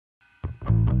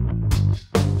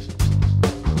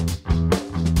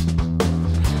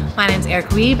My name's Erica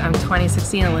Wiebe. I'm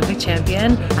 2016 Olympic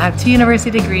champion. I have 2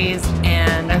 university degrees,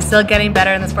 and I'm still getting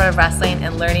better in the sport of wrestling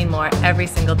and learning more every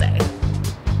single day.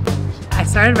 I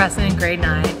started wrestling in grade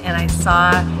 9, and I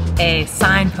saw a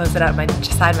sign posted out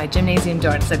beside my gymnasium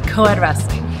door and it said co-ed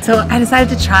wrestling. So I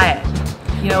decided to try it.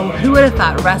 You know, who would have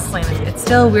thought wrestling, it's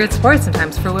still a weird sport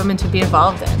sometimes for women to be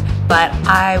involved in. But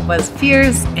I was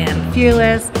fierce and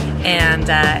fearless,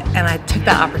 and I took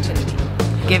that opportunity.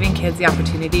 Giving kids the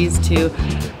opportunities to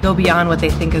go beyond what they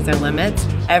think is their limits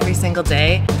every single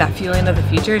day. That fueling of the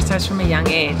future starts from a young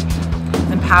age.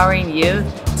 Empowering youth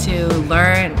to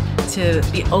learn, to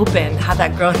be open, have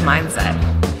that growth mindset.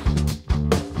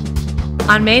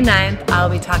 On May 9th, I'll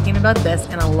be talking about this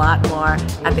and a lot more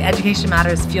at the Education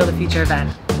Matters Fuel the Future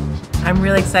event. I'm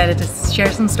really excited to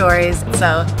share some stories,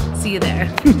 so see you there.